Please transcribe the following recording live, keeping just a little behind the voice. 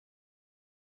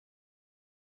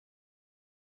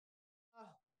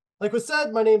Like was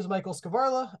said, my name is Michael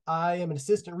Skvarla. I am an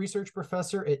assistant research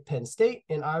professor at Penn State,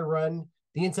 and I run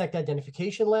the insect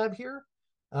identification lab here.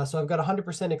 So I've got a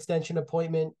 100% extension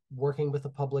appointment working with the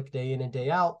public day in and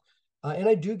day out. And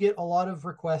I do get a lot of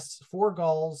requests for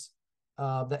galls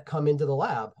that come into the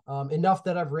lab, enough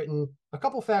that I've written a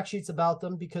couple fact sheets about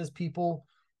them because people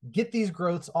get these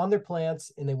growths on their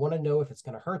plants and they want to know if it's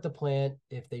going to hurt the plant,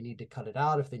 if they need to cut it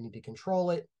out, if they need to control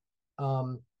it.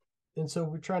 And so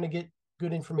we're trying to get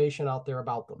good information out there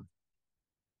about them.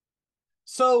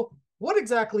 So what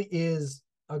exactly is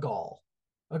a gall?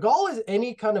 A gall is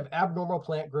any kind of abnormal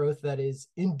plant growth that is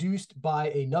induced by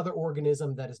another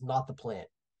organism that is not the plant.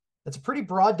 That's a pretty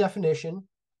broad definition.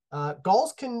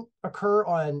 Galls can occur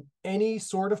on any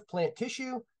sort of plant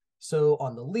tissue. So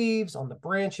on the leaves, on the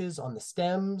branches, on the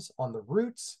stems, on the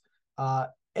roots,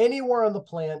 anywhere on the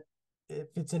plant,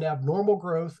 if it's an abnormal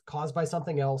growth caused by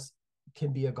something else,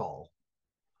 can be a gall.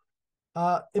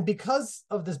 And because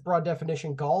of this broad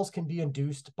definition, galls can be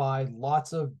induced by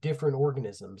lots of different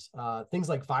organisms, things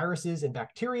like viruses and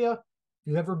bacteria. If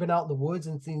you've ever been out in the woods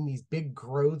and seen these big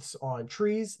growths on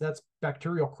trees, that's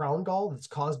bacterial crown gall that's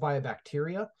caused by a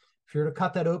bacteria. If you were to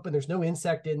cut that open, there's no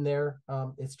insect in there.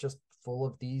 It's just full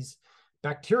of these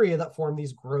bacteria that form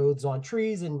these growths on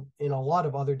trees and in a lot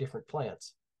of other different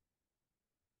plants.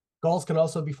 Galls can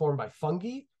also be formed by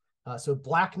fungi. So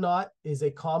black knot is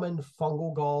a common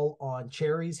fungal gall on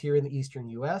cherries here in the eastern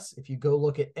US. If you go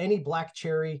look at any black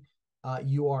cherry,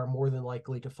 you are more than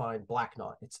likely to find black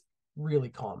knot. It's really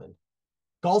common.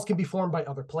 Galls can be formed by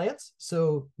other plants.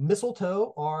 So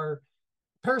mistletoe are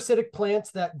parasitic plants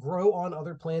that grow on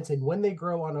other plants. And when they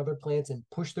grow on other plants and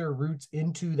push their roots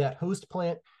into that host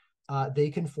plant, they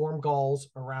can form galls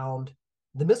around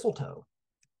the mistletoe.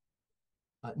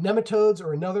 Nematodes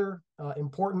are another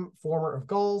important former of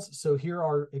galls. So here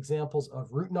are examples of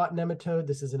root knot nematode.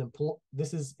 This is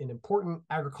an important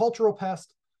agricultural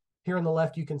pest. Here on the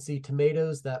left, you can see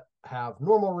tomatoes that have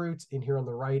normal roots, and here on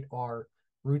the right are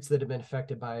roots that have been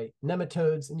affected by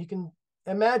nematodes. And you can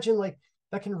imagine like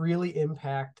that can really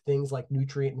impact things like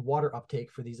nutrient and water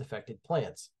uptake for these affected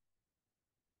plants.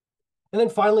 And then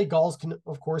finally, galls can,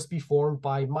 of course, be formed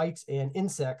by mites and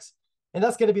insects. And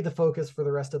that's going to be the focus for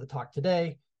the rest of the talk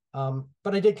today.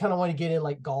 But I did kind of want to get in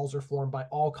like galls are formed by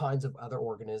all kinds of other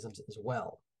organisms as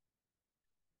well.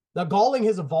 Now, galling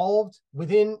has evolved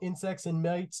within insects and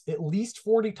mites at least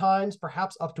 40 times,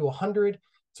 perhaps up to 100.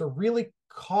 It's a really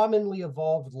commonly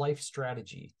evolved life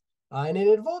strategy. And it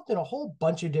evolved in a whole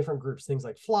bunch of different groups, things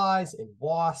like flies and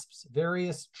wasps,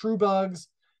 various true bugs,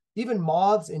 even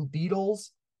moths and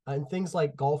beetles, and things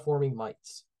like gall-forming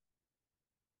mites.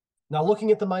 Now,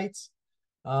 looking at the mites,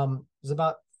 there's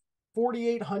about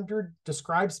 4,800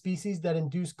 described species that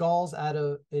induce galls out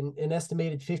of an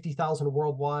estimated 50,000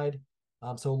 worldwide.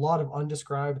 So a lot of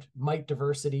undescribed mite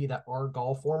diversity that are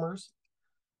gall formers.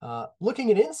 Looking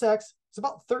at insects, it's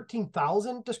about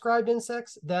 13,000 described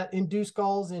insects that induce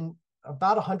galls and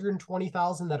about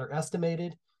 120,000 that are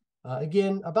estimated.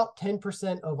 Again, about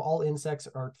 10% of all insects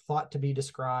are thought to be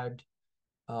described.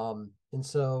 And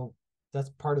so that's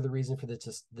part of the reason for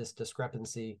this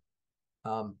discrepancy.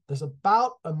 There's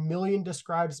about 1 million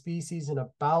described species and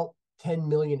about 10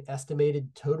 million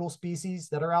estimated total species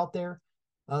that are out there.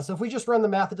 So if we just run the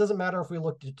math, it doesn't matter if we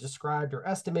looked at described or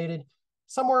estimated,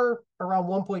 somewhere around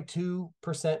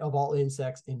 1.2% of all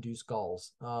insects induce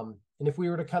galls. And if we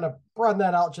were to kind of broaden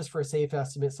that out just for a safe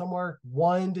estimate, somewhere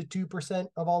 1 to 2%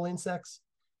 of all insects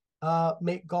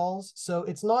make galls. So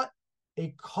it's not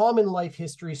a common life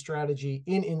history strategy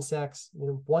in insects,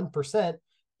 1%,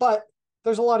 but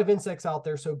there's a lot of insects out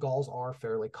there, so galls are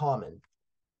fairly common.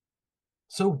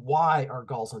 So why are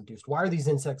galls induced? Why are these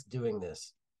insects doing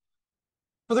this?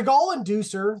 For the gall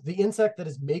inducer, the insect that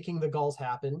is making the galls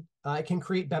happen, it can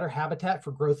create better habitat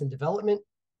for growth and development.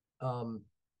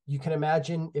 You can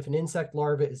imagine if an insect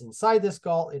larva is inside this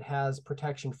gall, it has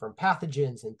protection from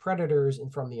pathogens and predators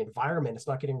and from the environment. It's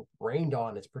not getting rained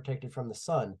on. It's protected from the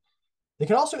sun. They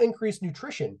can also increase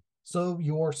nutrition, so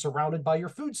you're surrounded by your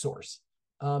food source.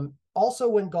 Also,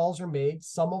 when galls are made,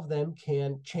 some of them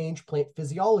can change plant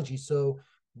physiology. So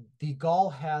the gall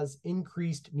has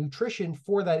increased nutrition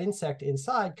for that insect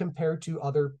inside compared to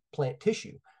other plant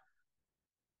tissue.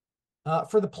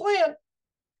 For the plant,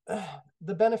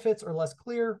 the benefits are less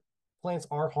clear. Plants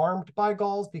are harmed by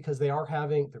galls because they're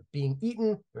being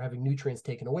eaten, they're having nutrients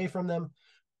taken away from them,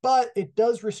 but it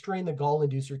does restrain the gall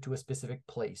inducer to a specific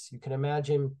place. You can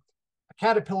imagine a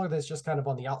caterpillar that's just kind of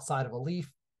on the outside of a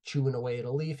leaf, chewing away at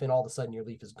a leaf, and all of a sudden your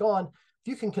leaf is gone. If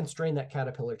you can constrain that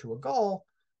caterpillar to a gall,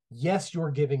 yes, you're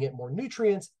giving it more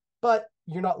nutrients, but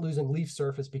you're not losing leaf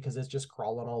surface because it's just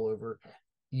crawling all over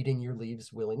eating your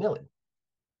leaves willy-nilly.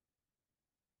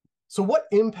 So what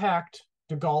impact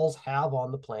do galls have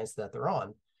on the plants that they're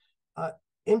on?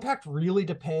 Impact really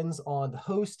depends on the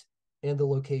host and the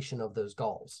location of those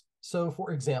galls. So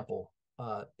for example,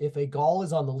 if a gall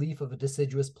is on the leaf of a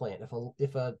deciduous plant,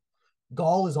 if a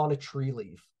gall is on a tree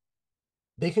leaf,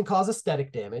 they can cause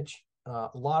aesthetic damage. A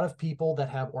lot of people that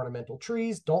have ornamental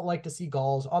trees don't like to see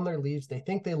galls on their leaves. They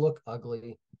think they look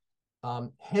ugly.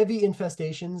 Heavy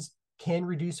infestations can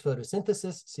reduce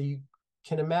photosynthesis. So you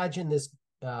can imagine this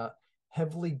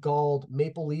heavily galled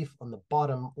maple leaf on the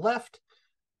bottom left.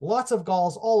 Lots of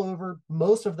galls all over.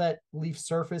 Most of that leaf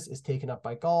surface is taken up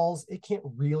by galls. It can't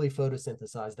really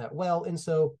photosynthesize that well, and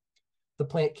so the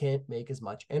plant can't make as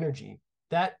much energy.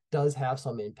 That does have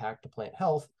some impact to plant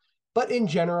health, but in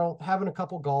general, having a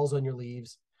couple galls on your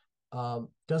leaves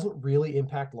doesn't really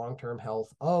impact long-term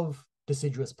health of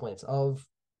deciduous plants, of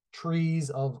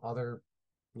trees, of other,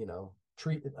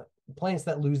 plants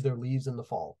that lose their leaves in the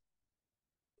fall.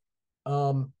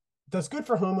 That's good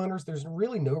for homeowners. There's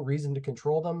really no reason to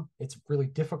control them. It's really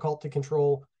difficult to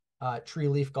control tree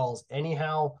leaf galls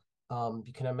anyhow.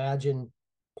 You can imagine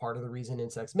part of the reason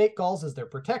insects make galls is they're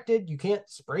protected. You can't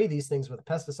spray these things with a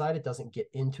pesticide. It doesn't get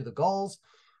into the galls.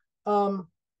 And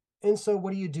so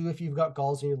what do you do if you've got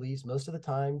galls in your leaves? Most of the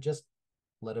time, just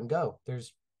let them go.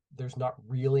 There's not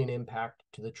really an impact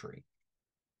to the tree.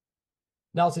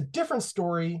 Now, it's a different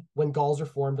story when galls are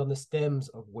formed on the stems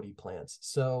of woody plants.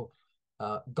 So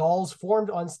galls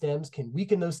formed on stems can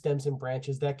weaken those stems and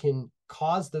branches. That can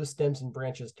cause those stems and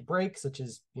branches to break, such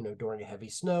as during a heavy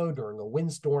snow, during a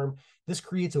windstorm. This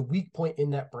creates a weak point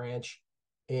in that branch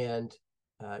and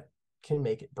can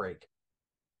make it break.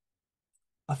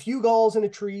 A few galls in a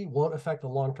tree won't affect the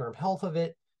long-term health of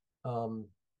it.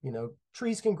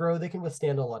 Trees can grow, they can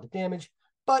withstand a lot of damage.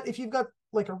 But if you've got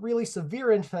like a really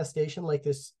severe infestation, like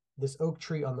this oak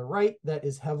tree on the right that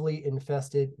is heavily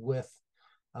infested with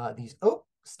these oak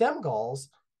stem galls,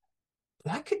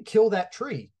 that could kill that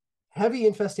tree. Heavy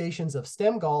infestations of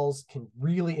stem galls can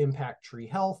really impact tree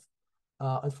health.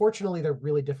 Unfortunately, they're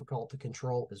really difficult to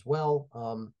control as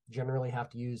well. Generally have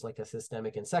to use like a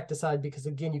systemic insecticide because,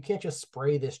 again, you can't just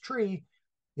spray this tree.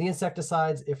 The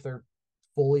insecticides, if they're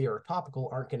foliar or topical,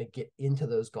 aren't going to get into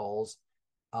those galls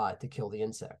to kill the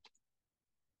insect.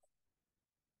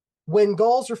 When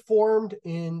galls are formed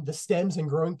in the stems and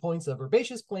growing points of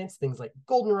herbaceous plants, things like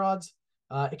goldenrods,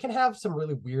 it can have some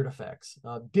really weird effects,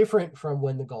 different from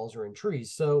when the galls are in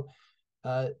trees. So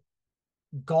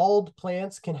galled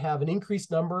plants can have an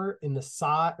increased number in the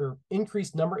size or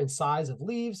increased number in size of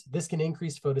leaves. This can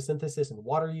increase photosynthesis and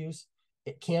water use.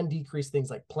 It can decrease things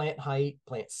like plant height,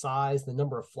 plant size, the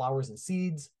number of flowers and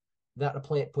seeds that a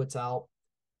plant puts out.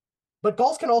 But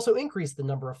galls can also increase the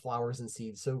number of flowers and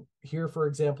seeds. So here, for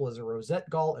example, is a rosette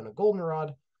gall and a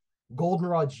goldenrod.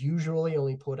 Goldenrods usually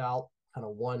only put out kind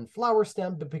of one flower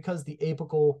stem, but because the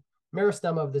apical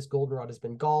meristema of this goldenrod has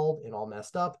been galled and all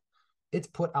messed up, it's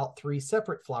put out 3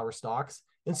 separate flower stalks,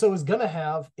 and so is going to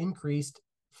have increased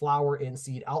flower and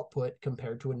seed output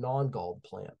compared to a non-galled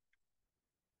plant.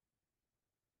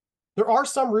 There are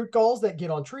some root galls that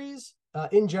get on trees.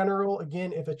 In general,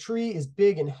 again, if a tree is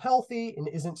big and healthy and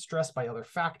isn't stressed by other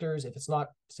factors, if it's not,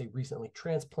 say, recently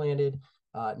transplanted,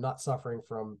 not suffering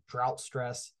from drought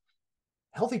stress,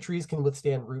 healthy trees can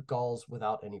withstand root galls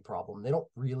without any problem. They don't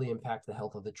really impact the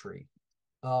health of the tree.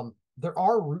 There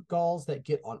are root galls that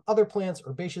get on other plants,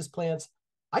 herbaceous plants.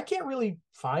 I can't really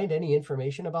find any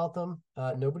information about them.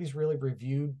 Nobody's really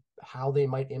reviewed how they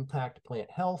might impact plant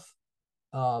health.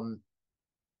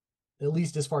 At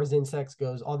least as far as insects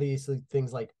goes, obviously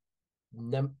things like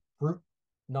root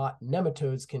knot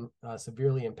nematodes can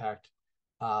severely impact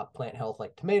plant health,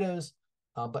 like tomatoes.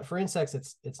 But for insects,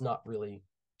 it's not really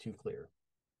too clear.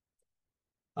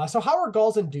 So how are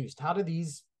galls induced? How do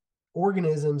these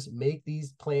organisms make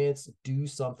these plants do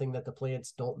something that the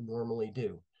plants don't normally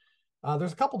do?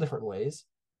 There's a couple different ways.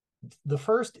 The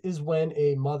first is when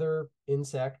a mother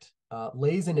insect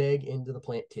lays an egg into the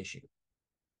plant tissue.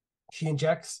 She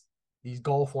injects these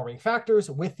gall-forming factors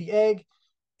with the egg,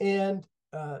 and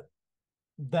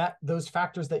those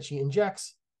factors that she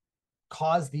injects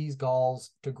cause these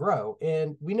galls to grow.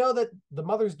 And we know that the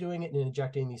mother's doing it and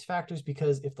injecting these factors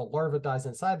because if the larva dies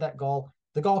inside that gall,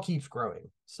 the gall keeps growing.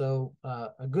 So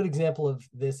a good example of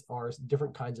this are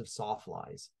different kinds of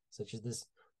sawflies, such as this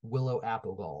willow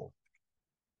apple gall.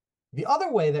 The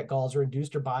other way that galls are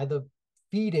induced are by the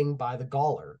feeding by the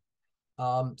galler.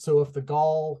 So if the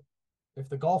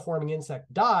gall forming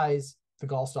insect dies, the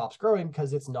gall stops growing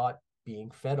because it's not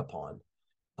being fed upon.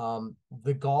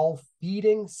 The gall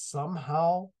feeding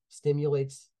somehow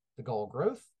stimulates the gall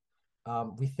growth.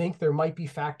 We think there might be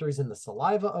factors in the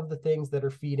saliva of the things that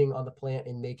are feeding on the plant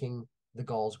and making the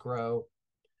galls grow.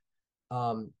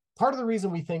 Part of the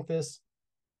reason we think this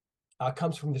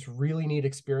comes from this really neat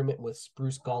experiment with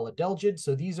spruce gall adelgid.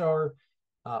 So these are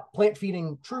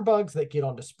plant-feeding true bugs that get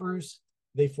onto spruce.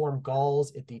 They form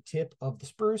galls at the tip of the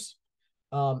spruce.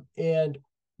 And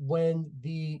when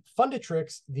the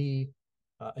fundatrix, the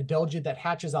adelgid that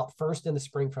hatches out first in the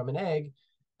spring from an egg,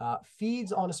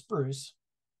 feeds on a spruce,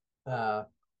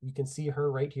 you can see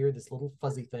her right here, this little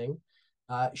fuzzy thing.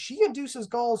 She induces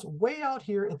galls way out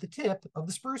here at the tip of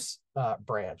the spruce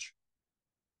branch,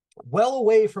 well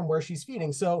away from where she's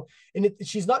feeding. So,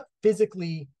 she's not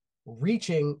physically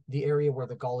reaching the area where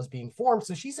the gall is being formed.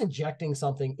 So she's injecting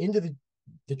something into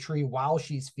the tree while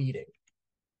she's feeding.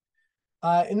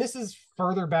 And this is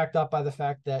further backed up by the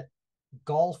fact that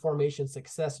gall formation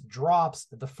success drops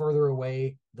the further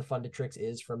away the fundatrix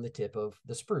is from the tip of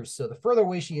the spruce. So the further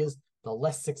away she is, the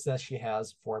less success she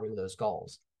has forming those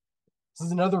galls. This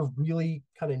is another really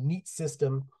kind of neat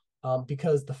system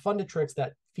because the fundatrix,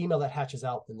 that female that hatches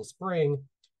out in the spring,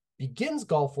 begins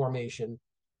gall formation.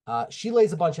 She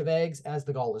lays a bunch of eggs as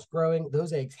the gall is growing.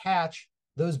 Those eggs hatch.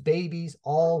 Those babies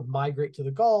all migrate to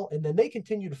the gall, and then they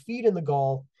continue to feed in the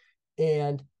gall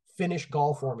and finish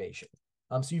gall formation.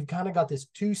 So you've kind of got this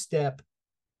two-step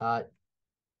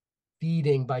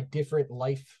feeding by different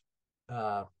life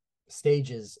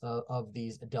stages of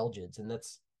these adelgids, and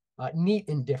that's neat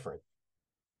and different.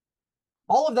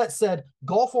 All of that said,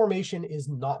 gall formation is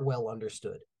not well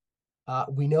understood.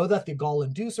 We know that the gall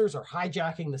inducers are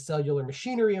hijacking the cellular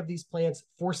machinery of these plants,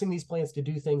 forcing these plants to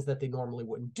do things that they normally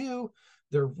wouldn't do.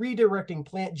 They're redirecting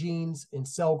plant genes in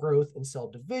cell growth and cell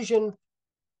division,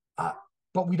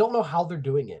 but we don't know how they're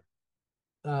doing it.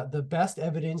 The best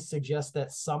evidence suggests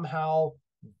that somehow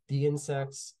the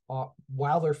insects,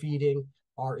 while they're feeding,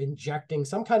 are injecting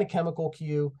some kind of chemical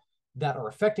cue that are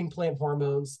affecting plant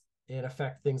hormones and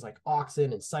affect things like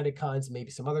auxin and cytokines, and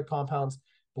maybe some other compounds,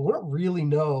 but we don't really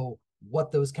know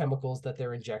what those chemicals that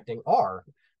they're injecting are.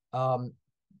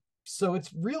 So it's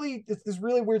this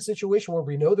really weird situation where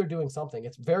we know they're doing something.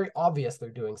 It's very obvious they're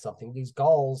doing something. These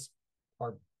galls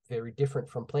are very different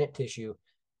from plant tissue.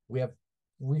 We have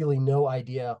really no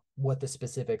idea what the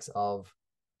specifics of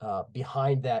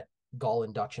behind that gall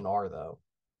induction are, though.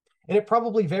 And it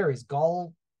probably varies.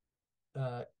 Gall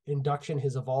induction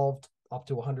has evolved up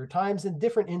to 100 times, and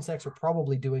different insects are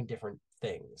probably doing different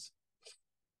things.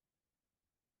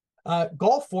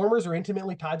 Gall formers are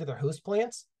intimately tied to their host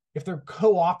plants. If they're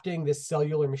co-opting this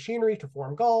cellular machinery to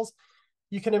form galls,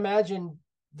 you can imagine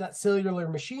that cellular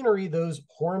machinery, those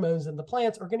hormones in the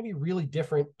plants, are going to be really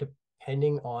different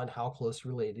depending on how close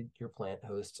related your plant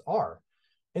hosts are.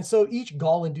 And so each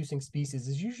gall-inducing species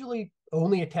is usually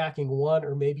only attacking one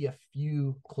or maybe a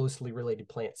few closely related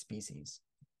plant species.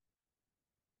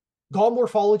 Gall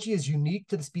morphology is unique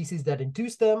to the species that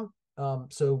induce them.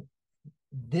 So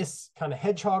this kind of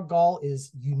hedgehog gall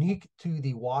is unique to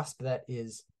the wasp that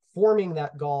is forming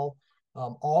that gall.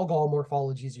 All gall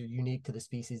morphologies are unique to the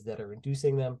species that are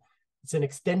inducing them. It's an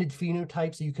extended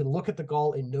phenotype, so you can look at the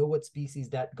gall and know what species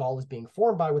that gall is being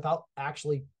formed by without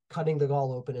actually cutting the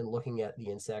gall open and looking at the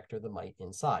insect or the mite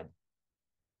inside.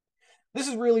 This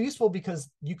is really useful because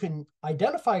you can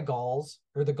identify galls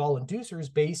or the gall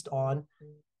inducers based on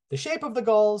the shape of the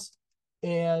galls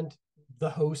and the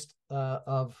host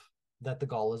that the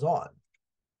gall is on.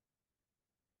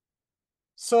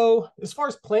 So as far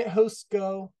as plant hosts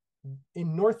go,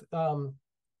 in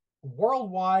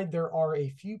worldwide, there are a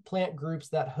few plant groups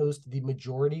that host the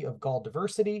majority of gall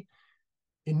diversity.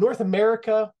 In North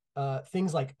America,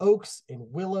 things like oaks and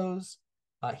willows,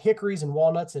 hickories and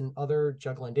walnuts and other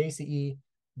Jugglandaceae,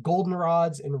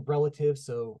 goldenrods and relatives,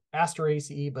 so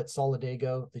Asteraceae, but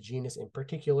Solidago, the genus in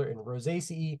particular, and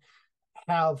Rosaceae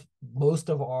have most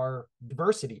of our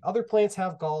diversity. Other plants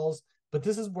have galls, but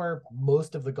this is where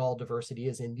most of the gall diversity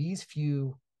is, in these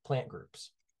few plant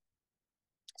groups.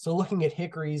 So looking at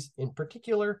hickories in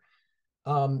particular,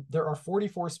 there are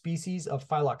 44 species of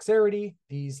Phylloxeridae,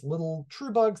 these little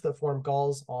true bugs that form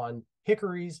galls on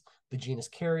hickories, the genus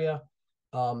Caria.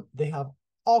 They have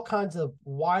all kinds of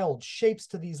wild shapes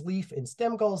to these leaf and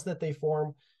stem galls that they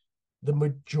form. The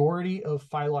majority of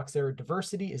Phylloxera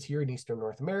diversity is here in Eastern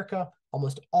North America.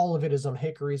 Almost all of it is on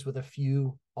hickories, with a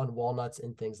few on walnuts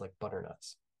and things like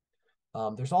butternuts.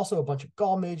 There's also a bunch of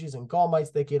gall midges and gall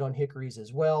mites that get on hickories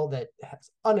as well that has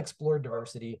unexplored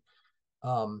diversity.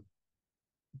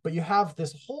 But you have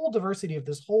this whole diversity of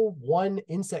this whole one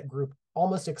insect group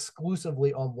almost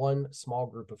exclusively on one small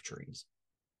group of trees.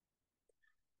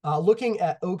 Looking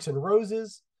at oaks and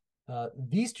roses,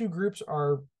 these two groups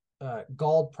are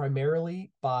galled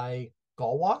primarily by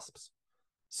gall wasps.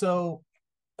 So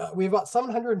we have about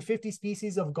 750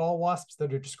 species of gall wasps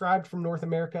that are described from North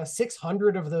America.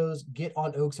 600 of those get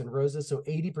on oaks and roses. So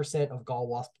 80% of gall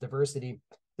wasp diversity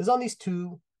is on these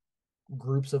two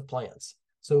groups of plants.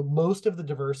 So most of the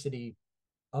diversity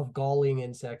of galling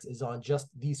insects is on just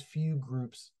these few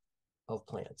groups of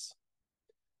plants.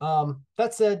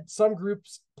 That said, some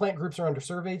plant groups are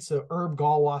undersurveyed. So herb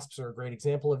gall wasps are a great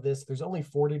example of this. There's only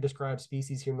 40 described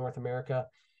species here in North America,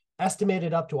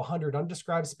 estimated up to 100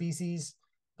 undescribed species.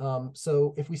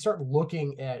 So if we start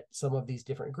looking at some of these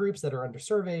different groups that are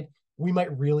undersurveyed, we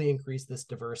might really increase this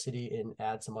diversity and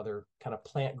add some other kind of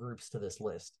plant groups to this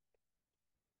list.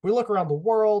 If we look around the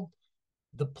world,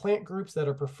 the plant groups that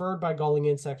are preferred by galling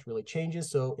insects really changes.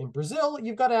 So in Brazil,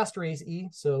 you've got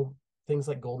Asteraceae, so things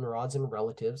like goldenrods and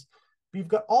relatives. But you've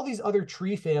got all these other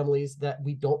tree families that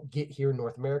we don't get here in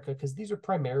North America because these are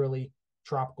primarily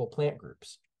tropical plant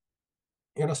groups.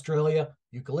 In Australia,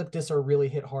 eucalyptus are really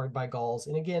hit hard by galls.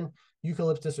 And again,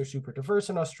 eucalyptus are super diverse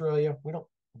in Australia. We don't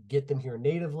get them here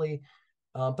natively,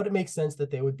 but it makes sense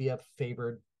that they would be a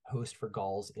favored host for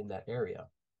galls in that area.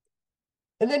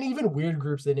 And then even weird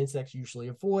groups that insects usually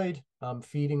avoid,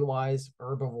 feeding-wise,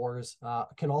 herbivores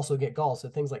can also get galls. So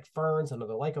things like ferns and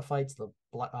other lycophytes, the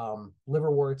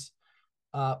liverworts,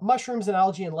 mushrooms and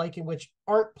algae and lichen, which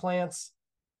aren't plants,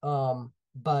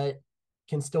 but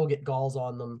can still get galls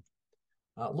on them.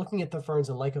 Looking at the ferns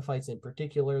and lycophytes in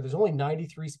particular, there's only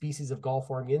 93 species of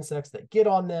gall-forming insects that get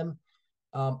on them.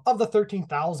 Of the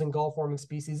 13,000 gall-forming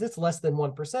species, it's less than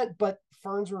 1%, but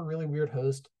ferns are a really weird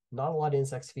host. Not a lot of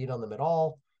insects feed on them at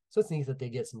all. So it's neat that they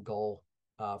get some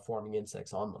gall-forming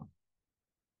insects on them.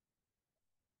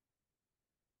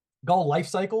 Gall life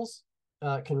cycles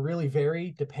can really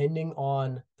vary depending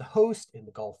on the host and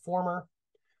the gall former.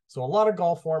 So a lot of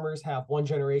gall formers have one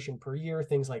generation per year,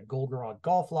 things like goldenrod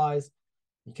gall flies.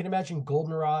 You can imagine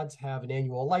goldenrods have an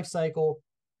annual life cycle.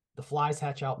 The flies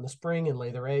hatch out in the spring and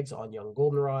lay their eggs on young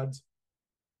goldenrods.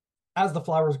 As the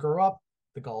flowers grow up,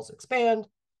 the galls expand.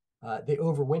 They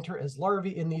overwinter as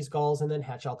larvae in these galls and then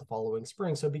hatch out the following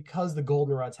spring. So because the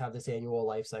goldenrods have this annual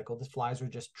life cycle, the flies are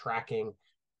just tracking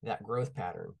that growth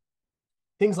pattern.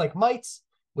 Things like mites,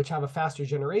 which have a faster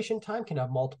generation time, can have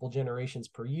multiple generations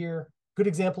per year. Good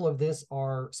example of this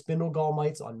are spindle gall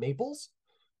mites on maples.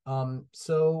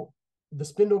 So the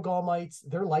spindle gall mites,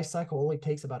 their life cycle only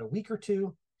takes about a week or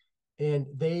two, and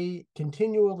they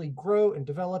continually grow and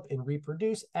develop and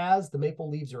reproduce as the maple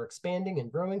leaves are expanding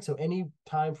and growing. So any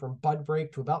time from bud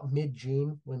break to about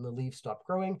mid-June, when the leaves stop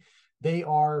growing, they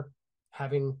are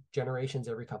having generations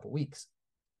every couple weeks.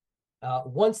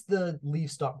 Once the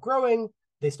leaves stop growing,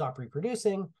 they stop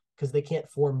reproducing because they can't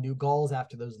form new galls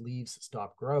after those leaves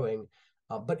stop growing.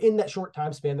 But in that short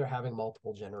time span, they're having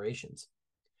multiple generations.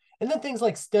 And then things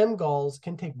like stem galls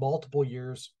can take multiple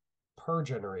years per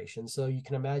generation. So you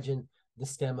can imagine the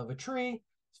stem of a tree.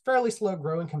 It's fairly slow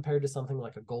growing compared to something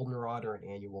like a goldenrod or an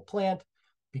annual plant,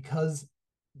 because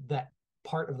that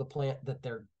part of the plant that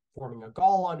they're forming a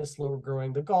gall on is slower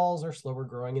growing. The galls are slower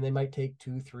growing, and they might take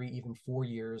 2, 3, even 4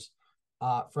 years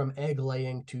from egg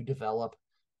laying to develop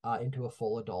into a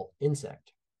full adult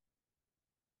insect.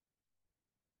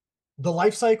 The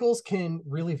life cycles can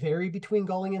really vary between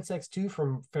galling insects too,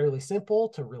 from fairly simple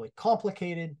to really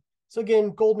complicated. So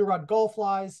again, goldenrod gall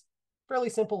flies, fairly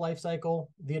simple life cycle.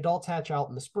 The adults hatch out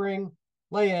in the spring,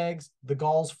 lay eggs, the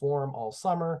galls form all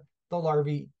summer. The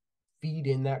larvae feed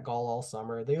in that gall all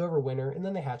summer. They overwinter, and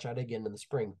then they hatch out again in the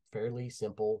spring. Fairly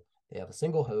simple. They have a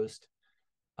single host,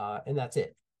 and that's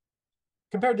it.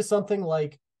 Compared to something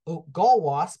like gall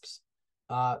wasps,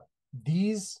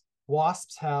 these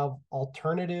wasps have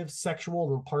alternative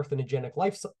sexual and parthenogenic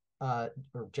life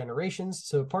or generations.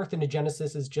 So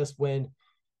parthenogenesis is just when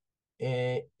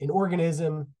an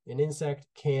organism, an insect,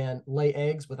 can lay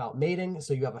eggs without mating.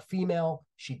 So you have a female,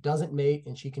 she doesn't mate,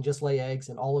 and she can just lay eggs,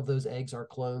 and all of those eggs are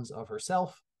clones of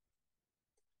herself.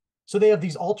 So they have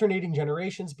these alternating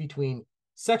generations between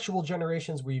sexual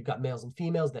generations, where you've got males and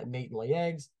females that mate and lay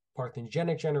eggs,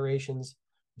 parthenogenic generations.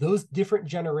 Those different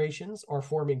generations are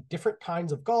forming different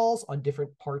kinds of galls on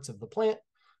different parts of the plant.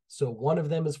 So one of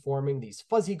them is forming these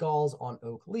fuzzy galls on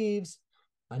oak leaves.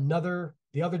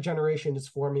 The other generation is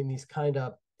forming these kind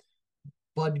of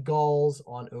bud galls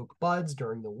on oak buds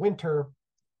during the winter.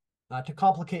 To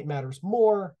complicate matters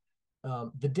more,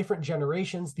 the different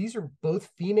generations, these are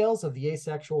both females of the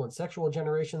asexual and sexual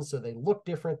generations, so they look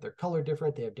different, they're color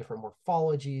different, they have different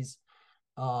morphologies.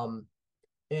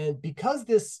 And because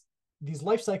these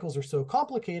life cycles are so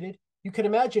complicated, you can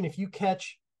imagine if you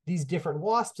catch these different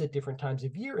wasps at different times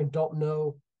of year and don't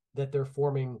know that they're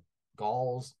forming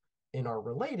galls and are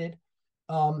related,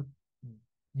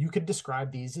 you could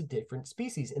describe these as different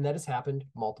species, and that has happened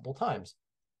multiple times.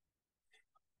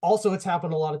 Also, it's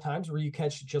happened a lot of times where you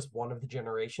catch just one of the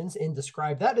generations and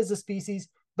describe that as a species,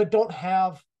 but don't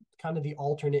have kind of the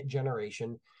alternate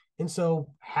generation. And so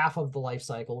half of the life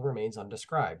cycle remains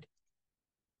undescribed.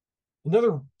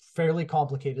 Another fairly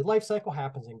complicated life cycle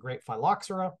happens in grape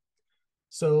phylloxera.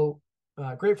 So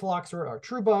grape phylloxera are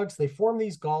true bugs. They form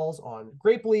these galls on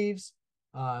grape leaves.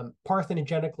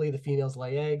 Parthenogenically, the females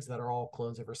lay eggs that are all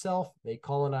clones of herself. They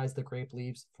colonize the grape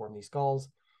leaves, form these galls.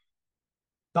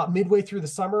 About midway through the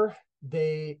summer,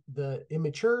 the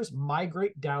immatures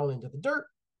migrate down into the dirt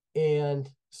and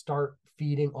start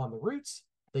feeding on the roots.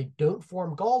 They don't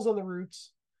form galls on the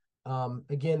roots.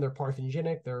 Again, they're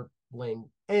parthenogenic. They're laying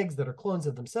eggs that are clones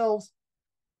of themselves.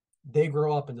 They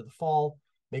grow up into the fall,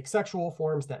 make sexual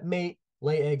forms that mate,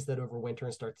 lay eggs that overwinter,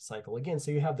 and start the cycle again.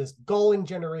 So you have this galling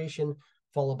generation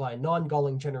followed by a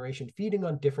non-galling generation feeding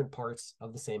on different parts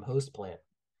of the same host plant.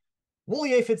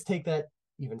 Woolly aphids take that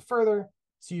even further.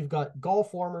 So you've got gall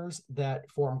formers that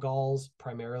form galls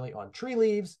primarily on tree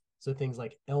leaves. So things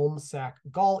like elm sac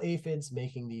gall aphids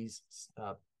making these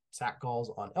sac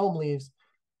galls on elm leaves.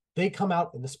 They come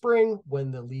out in the spring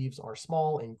when the leaves are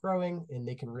small and growing, and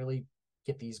they can really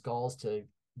get these galls to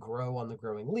grow on the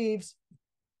growing leaves.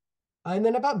 And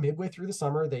then about midway through the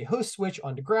summer, they host switch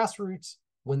onto grass roots.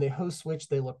 When they host switch,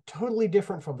 they look totally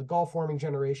different from the gall forming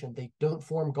generation. They don't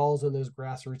form galls on those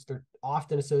grass roots. They're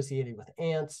often associated with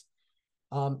ants.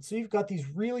 So you've got these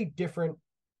really different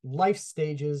life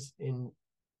stages in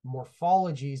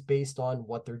morphologies based on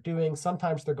what they're doing.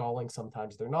 Sometimes they're galling,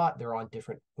 sometimes they're not. They're on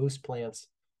different host plants.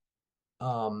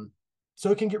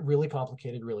 So it can get really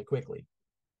complicated really quickly.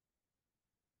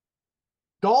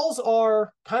 Galls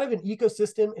are kind of an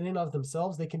ecosystem in and of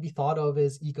themselves. They can be thought of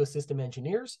as ecosystem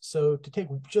engineers. So to take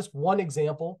just one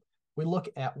example, we look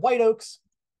at white oaks.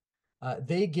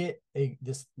 They get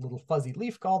this little fuzzy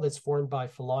leaf gall that's formed by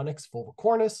Phalanx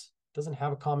fulvicornis. Doesn't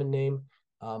have a common name.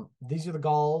 These are the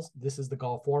galls. This is the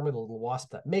gall former, the little wasp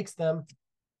that makes them.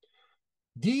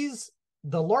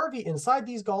 The larvae inside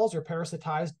these galls are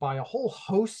parasitized by a whole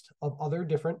host of other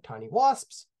different tiny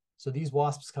wasps. So these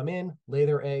wasps come in, lay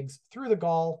their eggs through the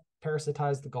gall,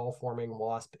 parasitize the gall-forming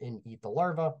wasp, and eat the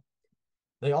larva.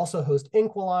 They also host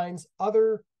inquilines,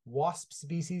 other wasp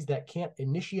species that can't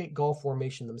initiate gall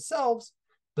formation themselves,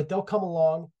 but they'll come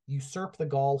along, usurp the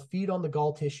gall, feed on the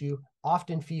gall tissue,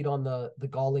 often feed on the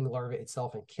galling larva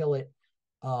itself and kill it,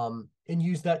 and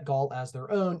use that gall as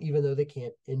their own, even though they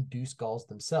can't induce galls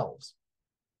themselves.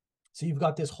 So you've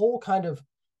got this whole kind of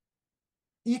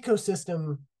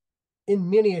ecosystem in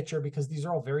miniature, because these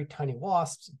are all very tiny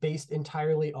wasps based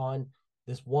entirely on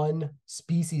this one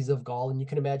species of gall. And you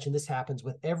can imagine this happens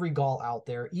with every gall out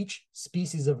there. Each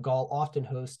species of gall often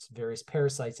hosts various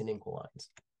parasites and inquilines.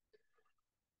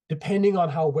 Depending on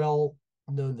how well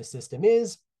known the system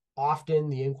is, often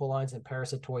the inquilines and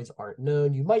parasitoids aren't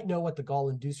known. You might know what the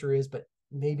gall inducer is, but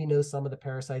maybe know some of the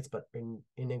parasites, but in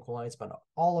inquilines, but not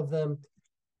all of them.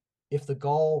 If the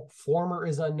gall former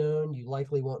is unknown, you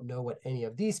likely won't know what any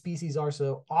of these species are.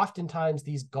 So oftentimes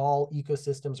these gall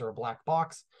ecosystems are a black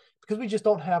box because we just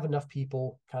don't have enough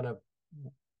people kind of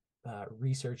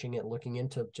researching it, looking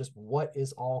into just what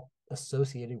is all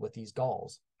associated with these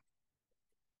galls.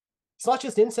 It's not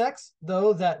just insects,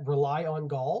 though, that rely on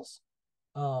galls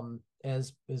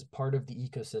as part of the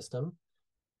ecosystem.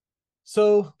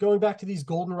 So going back to these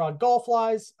goldenrod gall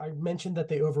flies, I mentioned that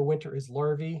they overwinter as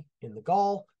larvae in the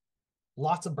gall.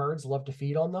 Lots of birds love to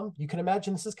feed on them. You can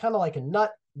imagine this is kind of like a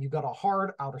nut. You've got a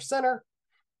hard outer center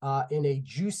and a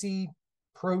juicy,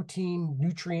 protein,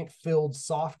 nutrient-filled,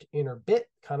 soft inner bit,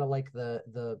 kind of like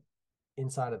the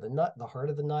inside of the nut, the heart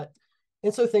of the nut.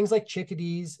 And so things like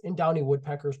chickadees and downy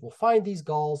woodpeckers will find these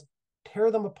galls,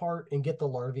 tear them apart, and get the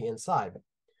larvae inside.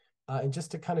 And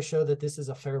just to kind of show that this is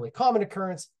a fairly common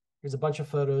occurrence, here's a bunch of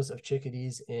photos of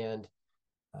chickadees and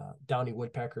downy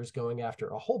woodpeckers going after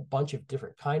a whole bunch of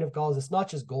different kind of galls. It's not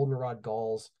just goldenrod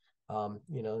galls.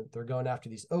 They're going after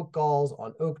these oak galls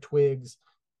on oak twigs,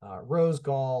 rose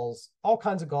galls, all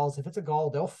kinds of galls. If it's a gall,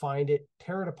 they'll find it,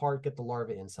 tear it apart, get the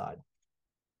larvae inside.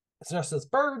 It's not just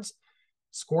birds.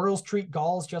 Squirrels treat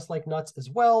galls just like nuts as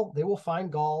well. They will find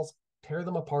galls, tear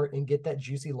them apart, and get that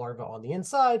juicy larva on the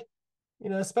inside.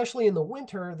 Especially in the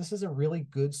winter, this is a really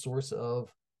good source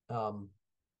of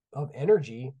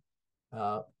energy.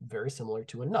 Very similar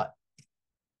to a nut.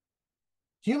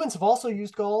 Humans have also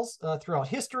used galls throughout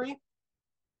history.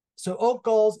 So oak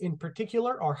galls in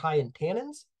particular are high in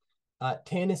tannins.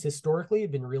 Tannins historically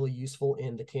have been really useful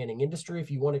in the tanning industry.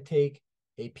 If you want to take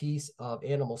a piece of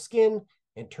animal skin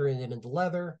and turn it into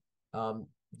leather,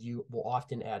 You will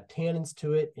often add tannins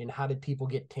to it. And how did people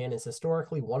get tannins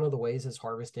historically? One of the ways is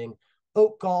harvesting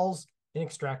oak galls and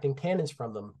extracting tannins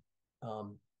from them.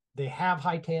 They have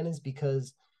high tannins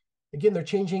because, again, they're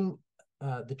changing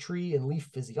the tree and leaf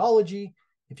physiology.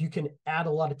 If you can add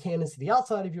a lot of tannins to the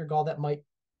outside of your gall, that might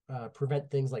prevent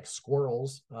things like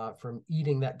squirrels from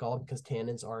eating that gall, because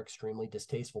tannins are extremely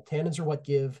distasteful. Tannins are what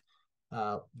give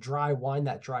dry wine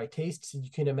that dry taste. So you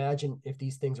can imagine if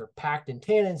these things are packed in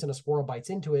tannins and a squirrel bites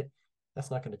into it,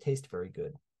 that's not going to taste very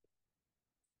good.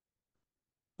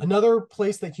 Another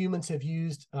place that humans have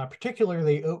used,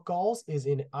 particularly oak galls, is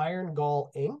in iron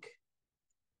gall ink.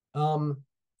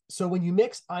 So when you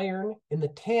mix iron in the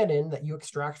tannin that you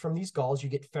extract from these galls, you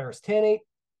get ferrous tannate.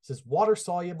 This is water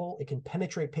soluble. It can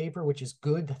penetrate paper, which is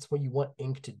good. That's what you want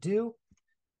ink to do.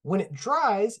 When it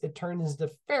dries, it turns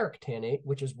into ferric tannate,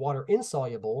 which is water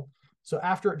insoluble. So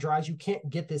after it dries, you can't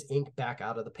get this ink back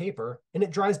out of the paper, and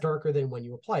it dries darker than when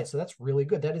you apply it. So that's really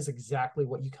good. That is exactly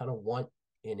what you kind of want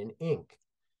in an ink.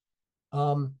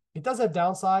 It does have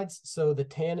downsides. So the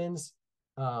tannins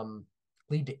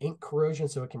lead to ink corrosion,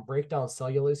 so it can break down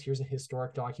cellulose. Here's a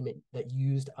historic document that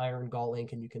used iron gall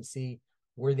ink, and you can see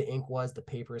where the ink was. The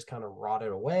paper is kind of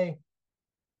rotted away.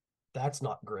 That's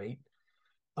not great.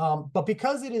 But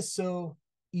because it is so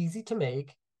easy to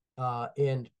make,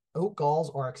 and oak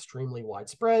galls are extremely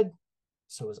widespread,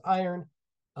 so is iron.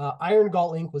 Iron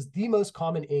gall ink was the most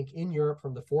common ink in Europe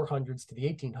from the 400s to the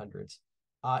 1800s.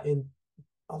 And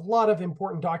a lot of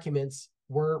important documents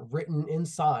were written and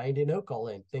signed in oak gall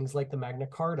ink, things like the Magna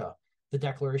Carta, the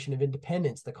Declaration of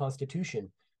Independence, the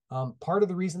Constitution. Part of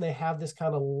the reason they have this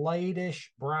kind of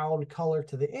lightish brown color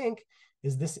to the ink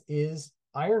is this is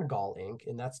iron gall ink,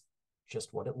 and that's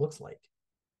just what it looks like.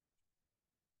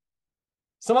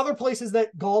 Some other places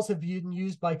that galls have been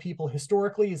used by people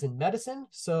historically is in medicine.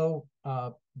 So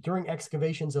during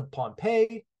excavations of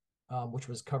Pompeii, which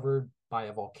was covered by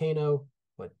a volcano,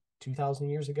 2,000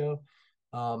 years ago,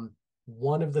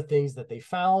 one of the things that they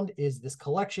found is this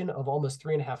collection of almost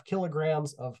 3.5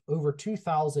 kilograms of over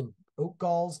 2,000 oak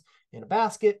galls in a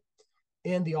basket.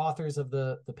 And the authors of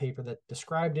the paper that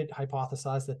described it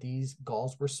hypothesized that these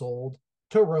galls were sold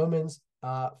to Romans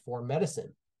for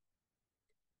medicine.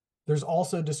 There's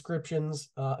also descriptions,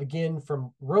 again,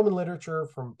 from Roman literature,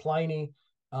 from Pliny,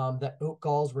 that oak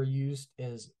galls were used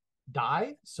as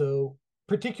dye. So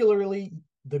particularly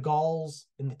the galls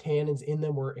and the tannins in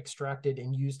them were extracted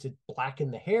and used to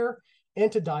blacken the hair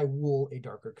and to dye wool a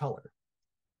darker color.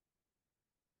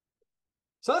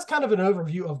 So that's kind of an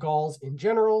overview of galls in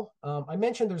general. I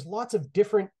mentioned there's lots of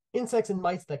different insects and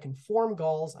mites that can form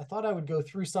galls. I thought I would go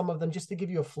through some of them just to give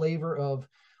you a flavor of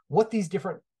what these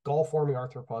different gall-forming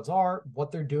arthropods are,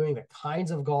 what they're doing, the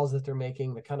kinds of galls that they're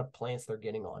making, the kind of plants they're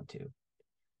getting onto.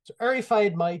 So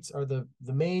Eriophyid mites are the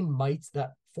main mites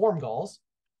that form galls.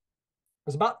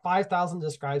 There's about 5,000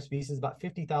 described species, about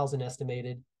 50,000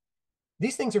 estimated.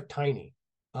 These things are tiny,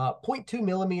 0.2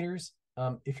 millimeters.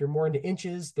 If you're more into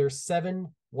inches, they're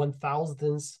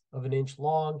 7/1000ths of an inch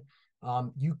long.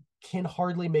 You can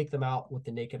hardly make them out with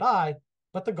the naked eye,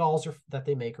 but the galls that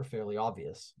they make are fairly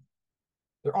obvious.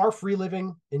 There are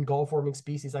free-living and gall-forming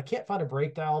species. I can't find a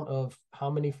breakdown of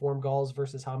how many form galls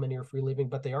versus how many are free-living,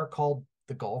 but they are called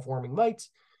the gall-forming mites.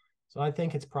 So I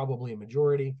think it's probably a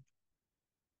majority.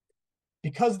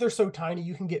 Because they're so tiny,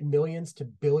 you can get millions to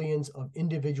billions of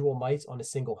individual mites on a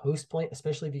single host plant,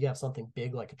 especially if you have something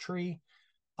big like a tree.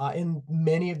 And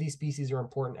many of these species are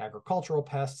important agricultural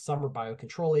pests. Some are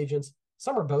biocontrol agents.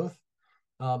 Some are both.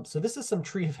 So this is some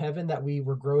tree of heaven that we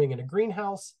were growing in a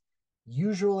greenhouse.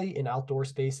 Usually in outdoor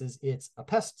spaces, it's a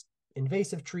pest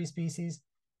invasive tree species.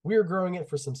 We were growing it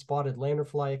for some spotted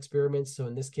lanternfly experiments. So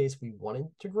in this case, we wanted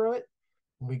to grow it.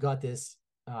 We got this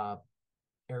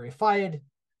Eriophyid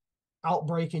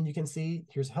outbreak, and you can see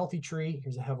here's a healthy tree,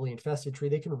 here's a heavily infested tree.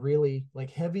 They can really,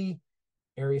 like heavy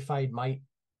Eriophyid mite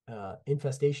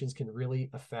infestations can really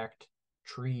affect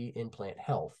tree and plant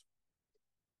health.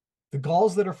 The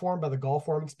galls that are formed by the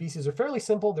gall-forming species are fairly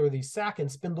simple. They're these sac and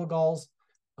spindle galls.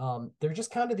 They're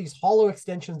just kind of these hollow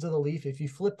extensions of the leaf. If you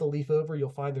flip the leaf over, you'll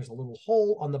find there's a little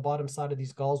hole on the bottom side of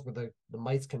these galls where the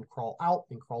mites can crawl out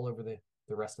and crawl over the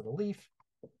rest of the leaf.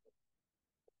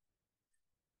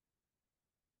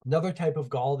 Another type of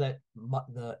gall that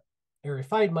the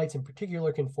Eriophyid mites in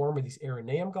particular can form are these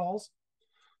Erinaeum galls.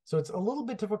 So it's a little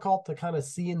bit difficult to kind of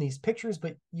see in these pictures,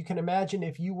 but you can imagine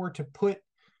if you were to put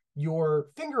your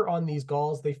finger on these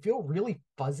galls, they feel really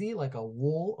fuzzy, like a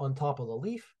wool on top of the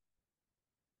leaf.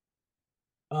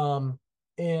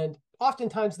 And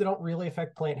oftentimes they don't really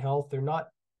affect plant health. They're not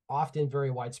often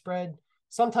very widespread.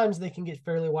 Sometimes they can get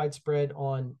fairly widespread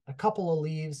on a couple of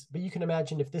leaves, but you can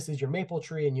imagine if this is your maple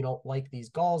tree and you don't like these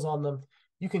galls on them,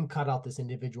 you can cut out this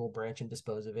individual branch and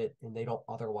dispose of it, and they don't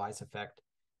otherwise affect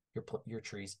your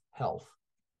tree's health.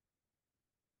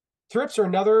 Thrips are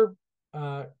another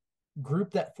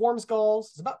group that forms galls.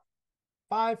 It's about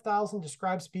 5,000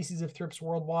 described species of thrips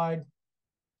worldwide.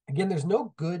 Again, there's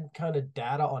no good kind of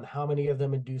data on how many of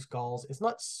them induce galls. It's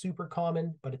not super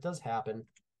common, but it does happen.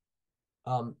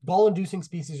 Gall-inducing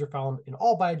species are found in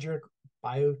all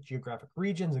biogeographic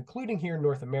regions, including here in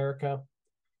North America.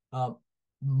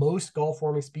 Most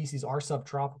gall-forming species are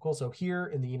subtropical. So here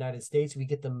in the United States, we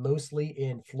get them mostly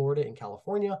in Florida and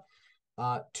California.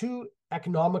 Two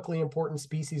economically important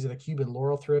species are the Cuban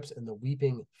laurel thrips and the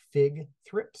weeping fig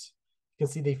thrips. You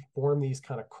can see they form these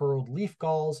kind of curled leaf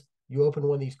galls. You open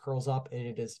one of these curls up, and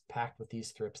it is packed with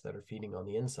these thrips that are feeding on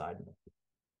the inside.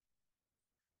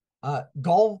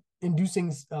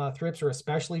 Gall-inducing thrips are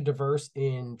especially diverse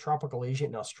in tropical Asia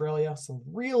and Australia. Some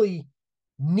really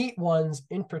neat ones,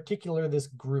 in particular, this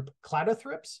group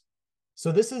Cladothrips.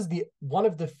 So this is one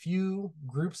of the few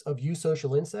groups of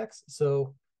eusocial insects.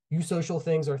 So eusocial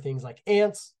things are things like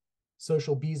ants,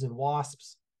 social bees and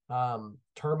wasps,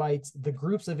 termites, the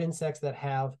groups of insects that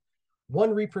have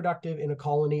one reproductive in a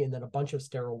colony and then a bunch of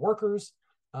sterile workers.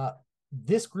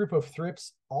 This group of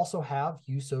thrips also have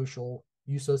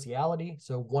eusociality,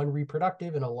 so one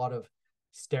reproductive and a lot of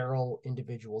sterile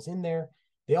individuals in there.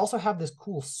 They also have this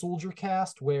cool soldier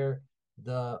cast where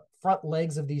the front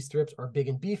legs of these thrips are big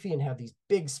and beefy and have these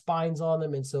big spines on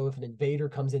them. And so if an invader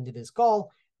comes into this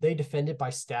gall, they defend it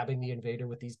by stabbing the invader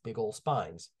with these big old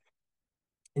spines.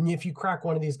 And if you crack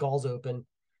one of these galls open,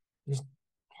 there's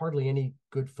hardly any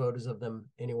good photos of them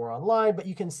anywhere online, but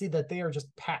you can see that they are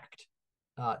just packed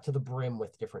to the brim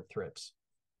with different thrips.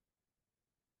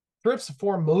 Thrips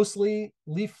form mostly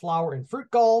leaf, flower, and fruit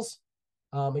galls.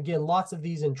 Again, lots of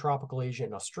these in tropical Asia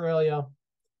and Australia.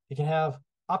 You can have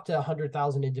up to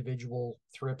 100,000 individual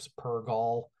thrips per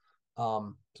gall.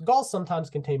 So galls sometimes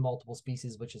contain multiple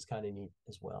species, which is kind of neat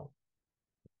as well.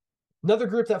 Another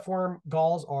group that form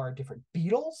galls are different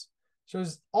beetles. So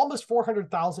there's almost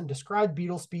 400,000 described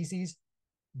beetle species.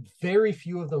 Very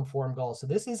few of them form galls. So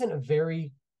this isn't a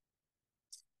very,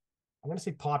 I'm going to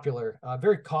say popular,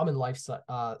 very common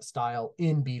lifestyle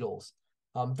in beetles.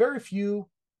 Very few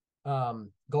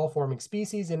gall-forming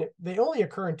species, and they only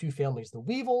occur in two families, the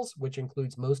weevils, which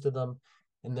includes most of them,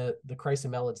 and the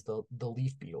chrysomelids, the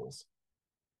leaf beetles.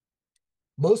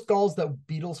 Most galls that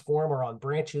beetles form are on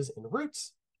branches and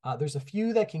roots. There's a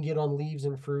few that can get on leaves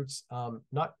and fruits,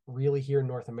 not really here in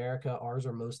North America. Ours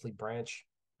are mostly branch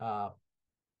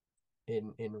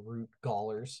in root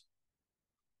gallers.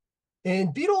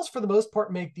 And beetles, for the most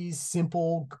part, make these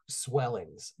simple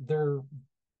swellings. They're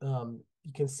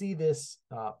you can see this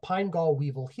pine gall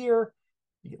weevil here.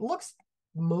 It looks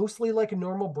mostly like a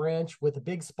normal branch with a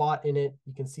big spot in it.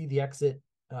 You can see the exit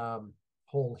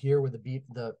hole here where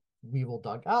the weevil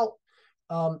dug out.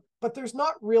 But there's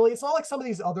not really, it's not like some of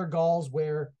these other galls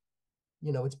where,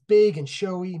 you know, it's big and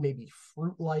showy, maybe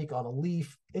fruit-like on a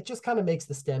leaf. It just kind of makes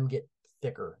the stem get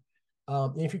thicker.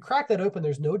 And if you crack that open,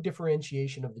 there's no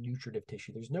differentiation of the nutritive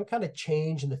tissue. There's no kind of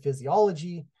change in the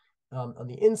physiology on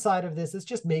the inside of this. It's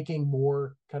just making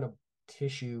more kind of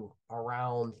tissue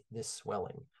around this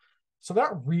swelling. So they're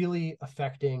not really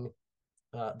affecting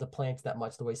the plants that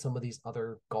much the way some of these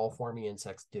other gall-forming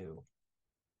insects do.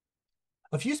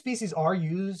 A few species are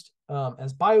used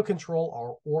as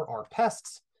biocontrol or are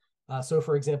pests. So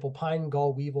for example, pine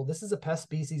gall weevil, this is a pest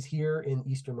species here in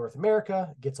Eastern North America.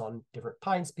 It gets on different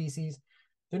pine species.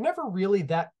 They're never really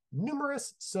that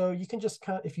numerous. So you can just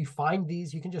kind of, if you find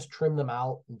these, you can just trim them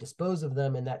out and dispose of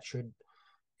them, and that should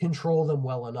control them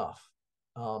well enough.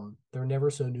 They're never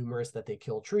so numerous that they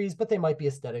kill trees, but they might be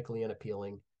aesthetically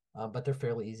unappealing, but they're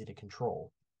fairly easy to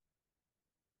control.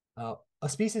 A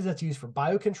species that's used for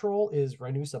biocontrol is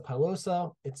Rhinusa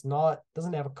pilosa.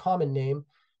 Doesn't have a common name,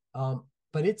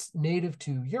 but it's native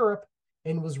to Europe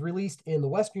and was released in the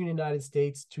Western United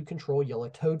States to control yellow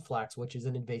toadflax, which is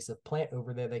an invasive plant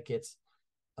over there that gets,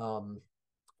 if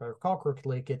I recall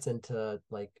correctly, it gets into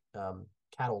like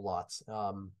cattle lots.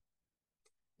 And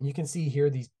you can see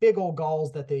here these big old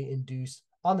galls that they induce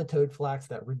on the toadflax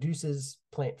that reduces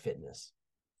plant fitness.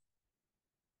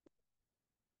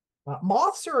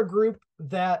 Moths are a group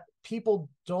that people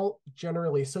don't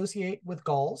generally associate with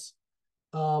galls.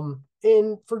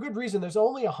 And for good reason. There's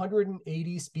only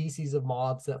 180 species of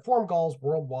moths that form galls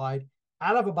worldwide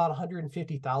out of about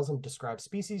 150,000 described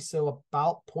species. So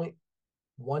about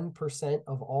 0.1%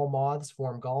 of all moths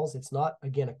form galls. It's not,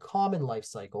 again, a common life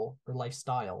cycle or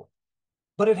lifestyle,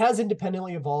 but it has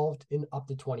independently evolved in up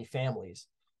to 20 families.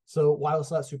 So while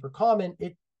it's not super common,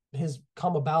 it has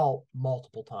come about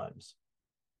multiple times.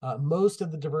 Most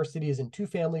of the diversity is in two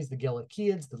families, the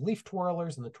Gallichiids, the leaf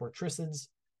twirlers, and the tortricids.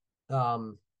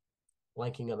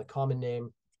 Blanking on the common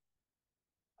name.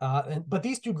 But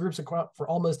these two groups account for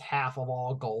almost half of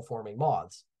all gall-forming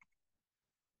moths.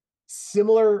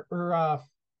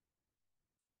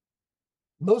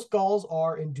 Most galls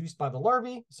are induced by the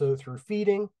larvae, so through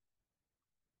feeding.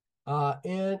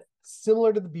 And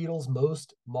similar to the beetles,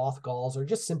 most moth galls are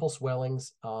just simple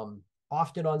swellings,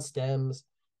 often on stems.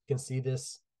 You can see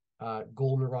this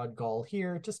goldenrod gall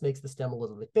here. It just makes the stem a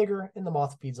little bit bigger, and the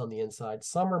moth feeds on the inside.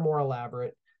 Some are more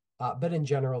elaborate, but in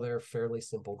general, they're fairly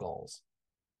simple galls.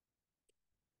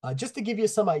 Just to give you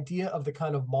some idea of the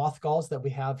kind of moth galls that we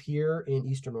have here in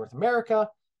Eastern North America,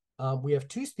 we have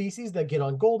two species that get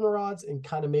on goldenrods and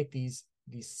kind of make these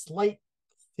slight,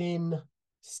 thin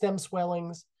stem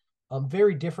swellings,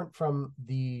 very different from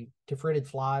the differentiated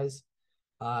flies.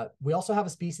 We also have a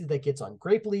species that gets on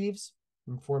grape leaves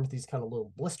and forms these kind of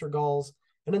little blister galls,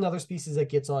 and another species that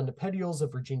gets on the petioles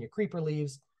of Virginia creeper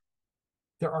leaves.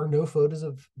 There are no photos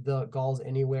of the galls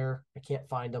anywhere. I can't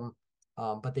find them,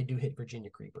 but they do hit Virginia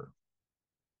creeper.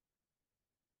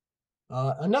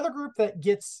 Another group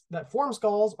that forms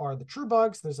galls are the true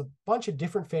bugs. There's a bunch of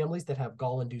different families that have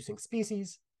gall-inducing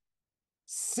species.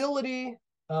 Psyllidae,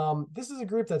 this is a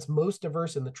group that's most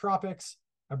diverse in the tropics.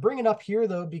 I bring it up here,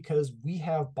 though, because we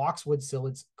have boxwood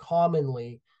psyllids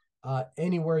commonly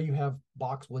anywhere you have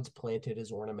boxwoods planted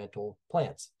as ornamental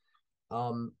plants.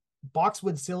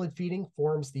 Boxwood psyllid feeding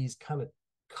forms these kind of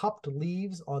cupped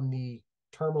leaves on the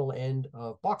terminal end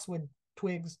of boxwood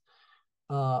twigs.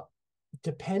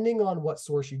 Depending on what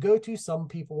source you go to, some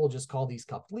people will just call these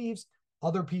cupped leaves.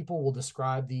 Other people will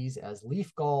describe these as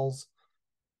leaf galls.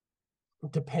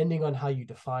 Depending on how you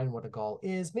define what a gall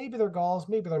is, maybe they're galls,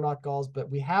 maybe they're not galls, but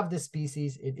we have this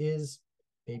species. It is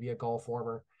maybe a gall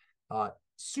former.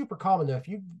 Super common, though. If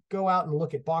you go out and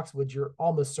look at boxwoods, you're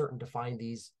almost certain to find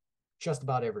these just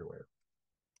about everywhere.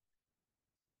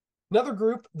 Another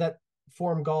group that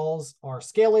form galls are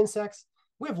scale insects.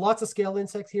 We have lots of scale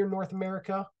insects here in North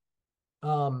America.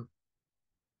 I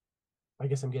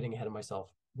guess I'm getting ahead of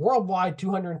myself. Worldwide,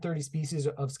 230 species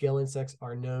of scale insects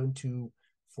are known to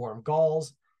form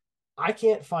galls. I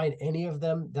can't find any of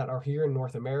them that are here in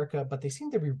North America, but they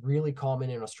seem to be really common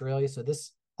in Australia. So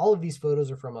all of these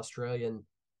photos are from Australian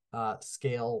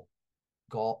scale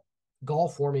gall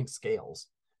forming scales.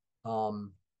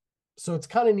 So it's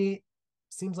kind of neat.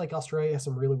 Seems like Australia has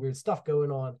some really weird stuff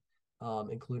going on,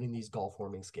 including these gall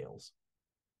forming scales.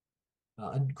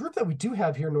 A group that we do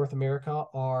have here in North America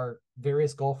are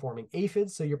various gall forming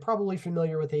aphids. So you're probably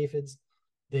familiar with aphids.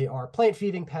 They are plant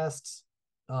feeding pests.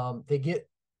 They get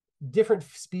different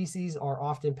species are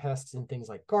often pests in things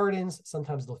like gardens.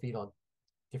 Sometimes they'll feed on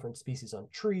different species on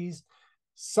trees.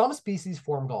 Some species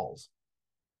form galls.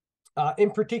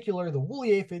 In particular, the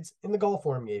woolly aphids and the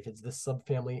gall-forming aphids, this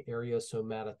subfamily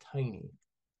Eriosomatotiny.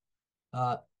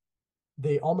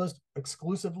 They almost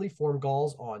exclusively form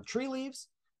galls on tree leaves.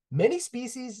 Many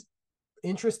species,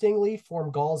 interestingly, form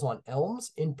galls on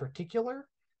elms in particular.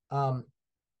 I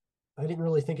didn't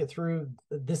really think it through.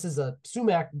 This is a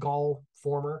sumac gall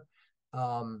former,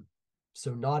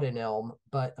 so not an elm,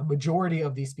 but a majority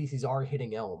of these species are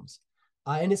hitting elms.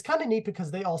 And it's kind of neat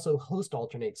because they also host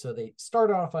alternate. So they start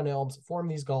off on elms, form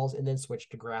these galls, and then switch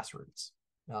to grass roots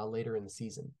later in the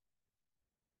season.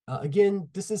 Again,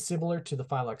 this is similar to the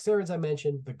phylloxerids I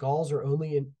mentioned. The galls are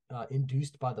only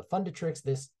induced by the fundatrix,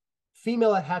 this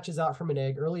female that hatches out from an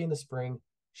egg early in the spring.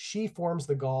 She forms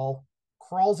the gall,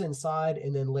 crawls inside,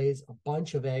 and then lays a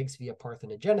bunch of eggs via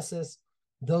parthenogenesis.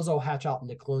 Those all hatch out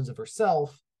into clones of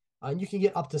herself. And you can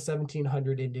get up to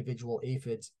 1,700 individual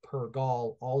aphids per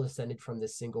gall, all descended from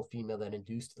this single female that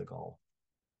induced the gall.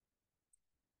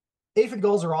 Aphid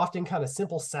galls are often kind of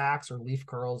simple sacs or leaf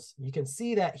curls. You can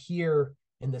see that here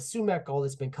in the sumac gall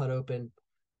that's been cut open.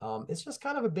 It's just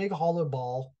kind of a big hollow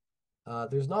ball.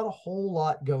 There's not a whole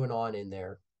lot going on in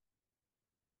there.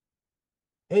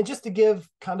 And just to give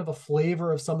kind of a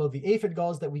flavor of some of the aphid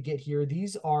galls that we get here,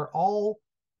 these are all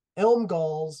elm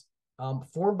galls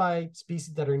formed by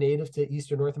species that are native to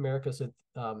Eastern North America. So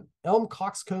elm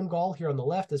coxcomb gall here on the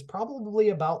left is probably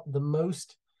about the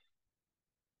most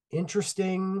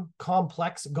interesting,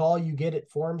 complex gall you get. It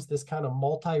forms this kind of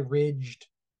multi-ridged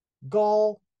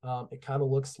gall. It kind of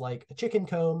looks like a chicken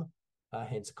comb,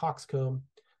 hence a coxcomb.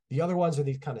 The other ones are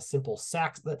these kind of simple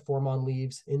sacs that form on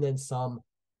leaves, and then some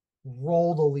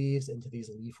roll the leaves into these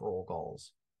leaf roll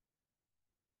galls.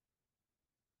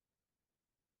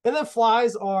 And then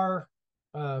flies are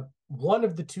one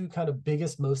of the two kind of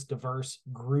biggest, most diverse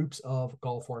groups of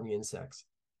gall-forming insects.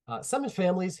 Some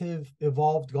families have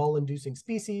evolved gall-inducing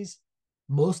species.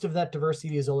 Most of that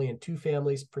diversity is only in two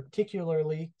families,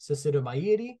 particularly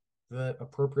Cystidomyidae, the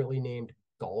appropriately named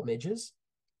gall midges.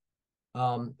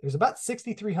 There's about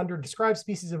 6,300 described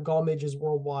species of gall midges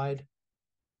worldwide.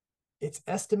 It's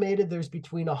estimated there's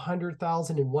between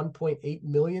 100,000 and 1.8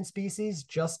 million species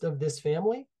just of this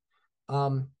family.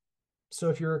 So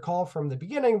if you recall from the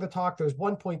beginning of the talk, there's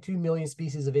 1.2 million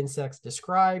species of insects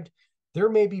described. There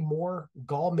may be more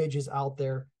gall midges out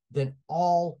there than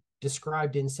all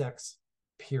described insects,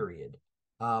 period.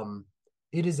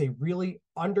 It is a really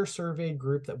undersurveyed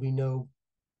group that we know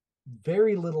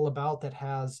very little about, that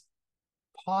has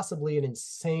possibly an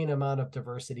insane amount of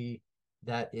diversity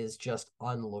that is just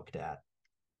unlooked at.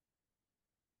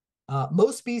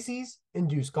 Most species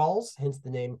induce galls, hence the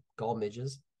name gall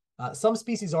midges. Some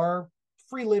species are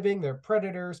free-living. They're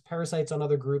predators, parasites on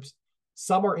other groups.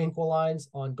 Some are inquilines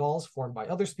on galls formed by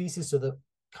other species, so that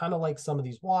kind of like some of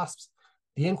these wasps,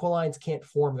 the inquilines can't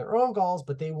form their own galls,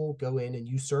 but they will go in and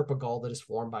usurp a gall that is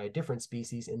formed by a different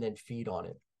species and then feed on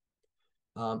it.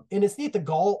 And it's neat,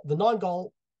 the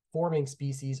non-gall forming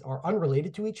species are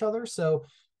unrelated to each other, so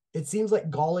it seems like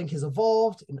galling has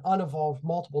evolved and unevolved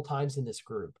multiple times in this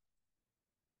group.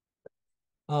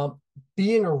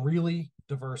 Being a really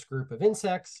diverse group of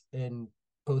insects in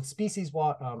both species,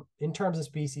 in terms of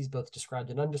species, both described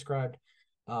and undescribed,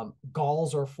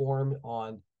 galls are formed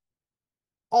on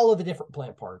all of the different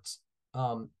plant parts.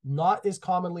 Not as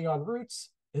commonly on roots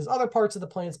as other parts of the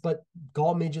plants, but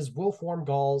gall midges will form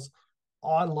galls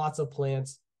on lots of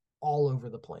plants all over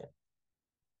the plant.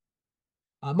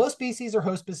 Most species are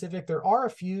host specific. There are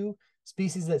a few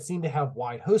species that seem to have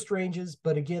wide host ranges,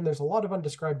 but again, there's a lot of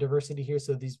undescribed diversity here,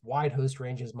 so these wide host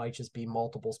ranges might just be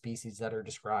multiple species that are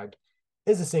described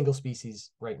as a single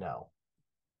species right now.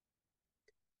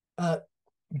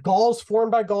 Galls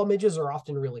formed by gall midges are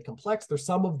often really complex. They're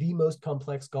some of the most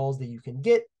complex galls that you can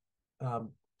get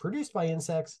produced by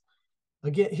insects.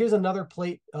 Again, here's another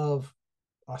plate of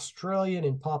Australian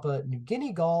and Papua New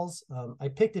Guinea galls. I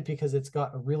picked it because it's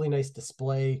got a really nice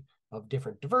display of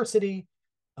different diversity.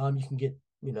 You can get,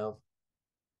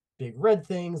 big red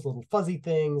things, little fuzzy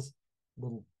things,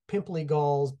 little pimply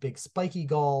galls, big spiky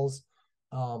galls,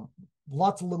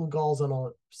 lots of little galls on a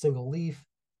single leaf.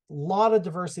 A lot of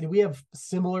diversity. We have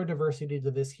similar diversity to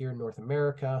this here in North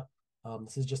America.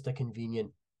 This is just a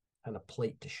convenient kind of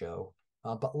plate to show.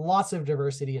 But lots of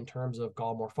diversity in terms of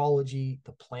gall morphology,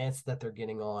 the plants that they're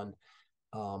getting on,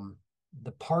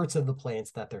 the parts of the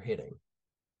plants that they're hitting.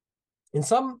 And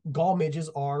some gall midges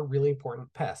are really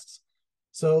important pests.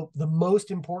 So the most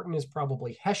important is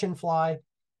probably Hessian fly.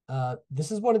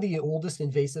 This is one of the oldest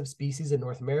invasive species in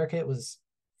North America. It was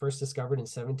first discovered in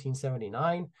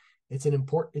 1779. It's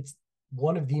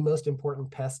one of the most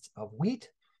important pests of wheat.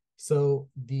 So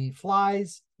the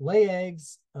flies lay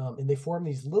eggs, and they form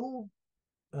these little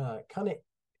kind of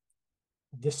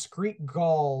discrete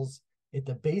galls at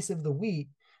the base of the wheat,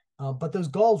 but those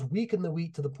galls weaken the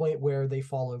wheat to the point where they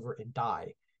fall over and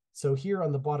die. So here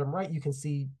on the bottom right, you can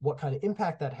see what kind of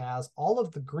impact that has. All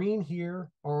of the green here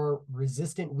are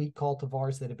resistant wheat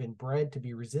cultivars that have been bred to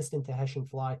be resistant to Hessian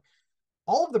fly.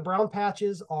 All of the brown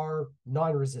patches are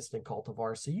non-resistant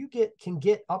cultivars, so you can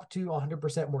get up to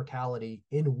 100% mortality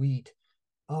in wheat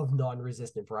of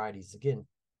non-resistant varieties. Again,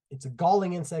 it's a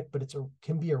galling insect, but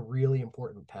can be a really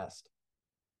important pest.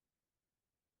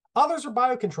 Others are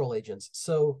biocontrol agents.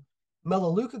 So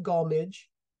Melaleuca gall midge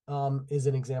is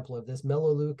an example of this.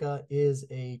 Melaleuca is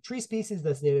a tree species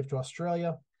that's native to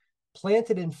Australia,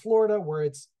 planted in Florida, where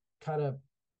it's kind of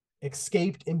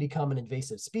escaped and become an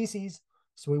invasive species.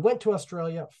 So we went to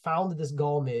Australia, found this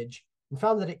gall midge, and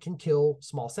found that it can kill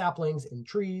small saplings in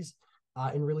trees,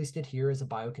 and released it here as a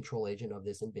biocontrol agent of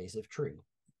this invasive tree.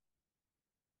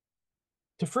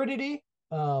 Tephrididae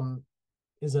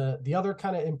is the other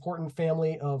kind of important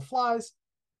family of flies.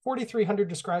 4,300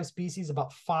 described species,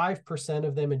 about 5%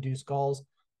 of them induce galls,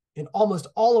 and almost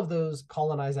all of those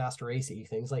colonize Asteraceae,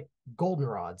 things like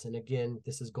goldenrods. And again,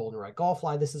 this is goldenrod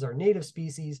gallfly. This is our native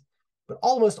species, but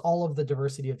almost all of the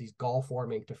diversity of these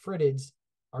gall-forming tephridids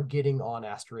are getting on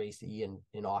Asteraceae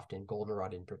and often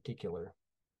goldenrod in particular.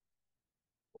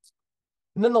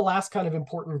 And then the last kind of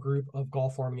important group of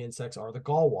gall-forming insects are the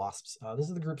gall wasps. This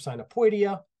is the group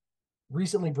Cynopoidea,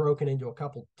 recently broken into a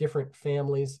couple different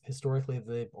families. Historically,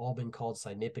 they've all been called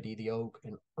Cynipidae, the oak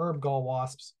and herb gall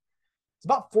wasps. It's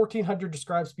about 1,400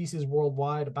 described species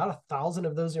worldwide. About 1,000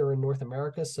 of those are in North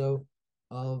America. So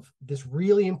of this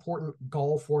really important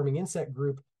gall-forming insect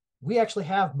group, we actually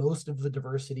have most of the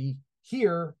diversity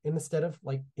here instead of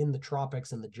like in the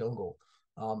tropics and the jungle.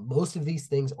 Most of these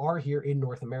things are here in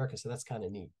North America, so that's kind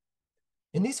of neat.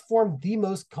 And these form the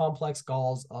most complex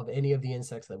galls of any of the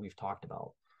insects that we've talked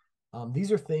about.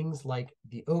 These are things like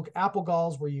the oak apple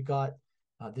galls, where you got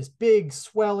this big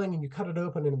swelling and you cut it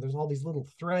open and there's all these little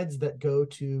threads that go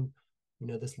to,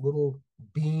 this little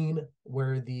bean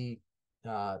where the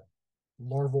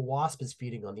larval wasp is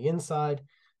feeding on the inside.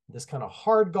 This kind of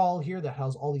hard gall here that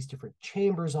has all these different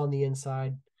chambers on the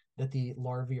inside that the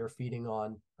larvae are feeding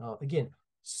on. Again,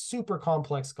 super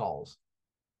complex galls.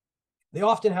 They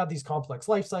often have these complex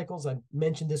life cycles. I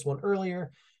mentioned this one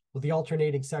earlier with the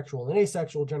alternating sexual and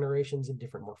asexual generations and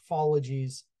different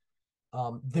morphologies.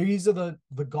 These are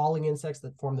the galling insects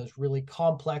that form those really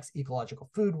complex ecological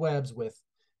food webs with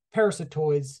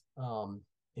parasitoids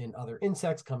and other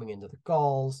insects coming into the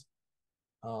galls.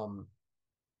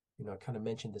 I kind of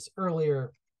mentioned this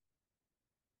earlier.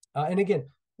 And again,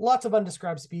 lots of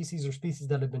undescribed species or species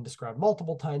that have been described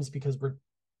multiple times because we're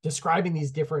describing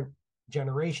these different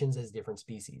generations as different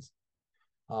species.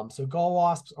 So gall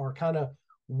wasps are kind of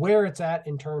where it's at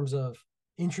in terms of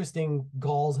interesting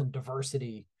galls and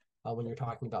diversity when you're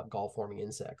talking about gall-forming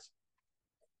insects.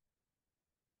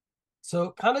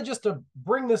 So kind of just to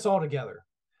bring this all together,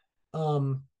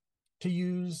 to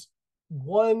use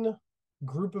one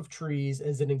group of trees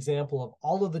as an example of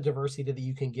all of the diversity that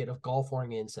you can get of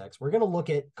gall-forming insects, we're going to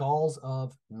look at galls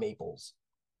of maples.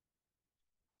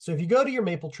 So if you go to your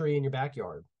maple tree in your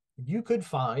backyard, you could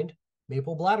find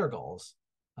maple bladder galls,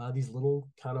 these little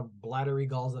kind of bladdery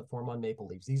galls that form on maple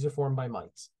leaves. These are formed by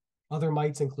mites. Other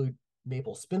mites include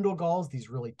maple spindle galls, these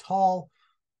really tall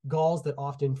galls that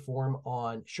often form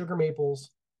on sugar maples.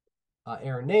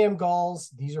 Arenaeum galls,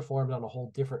 these are formed on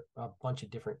a bunch of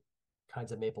different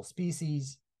kinds of maple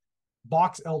species.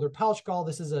 Box elder pouch gall,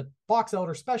 this is a box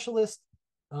elder specialist,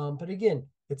 but again,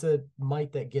 it's a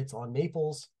mite that gets on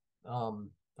maples.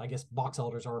 I guess box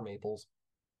elders are maples.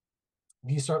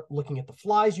 If you start looking at the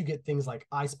flies, you get things like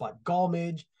eye spot gall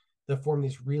midge that form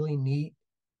these really neat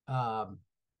kind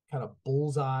of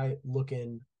bullseye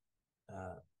looking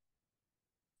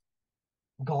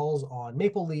galls on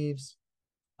maple leaves.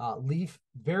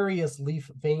 Various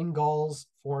leaf vein galls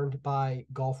formed by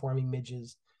gall forming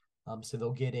midges. So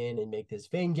they'll get in and make this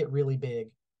vein get really big.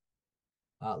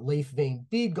 Leaf vein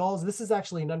bead galls. This is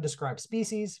actually an undescribed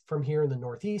species from here in the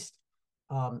Northeast.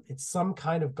 It's some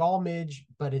kind of gall midge,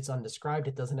 but it's undescribed.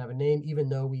 It doesn't have a name, even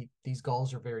though these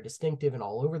galls are very distinctive and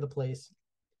all over the place.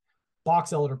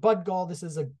 Box elder bud gall. This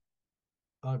is a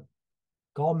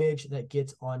gall midge that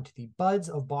gets onto the buds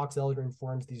of box elder and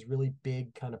forms these really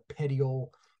big kind of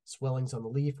petiole swellings on the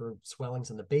leaf or swellings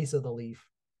in the base of the leaf.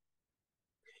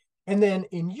 And then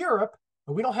in Europe,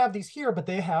 we don't have these here, but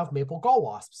they have maple gall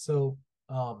wasps. So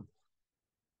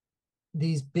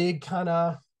these big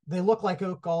they look like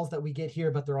oak galls that we get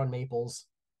here, but they're on maples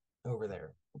over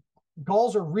there.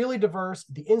 Galls are really diverse.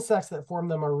 The insects that form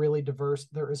them are really diverse.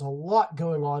 There is a lot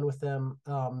going on with them.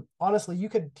 Honestly, you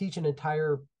could teach an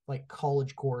entire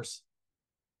college course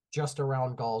just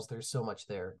around galls. There's so much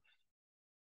there.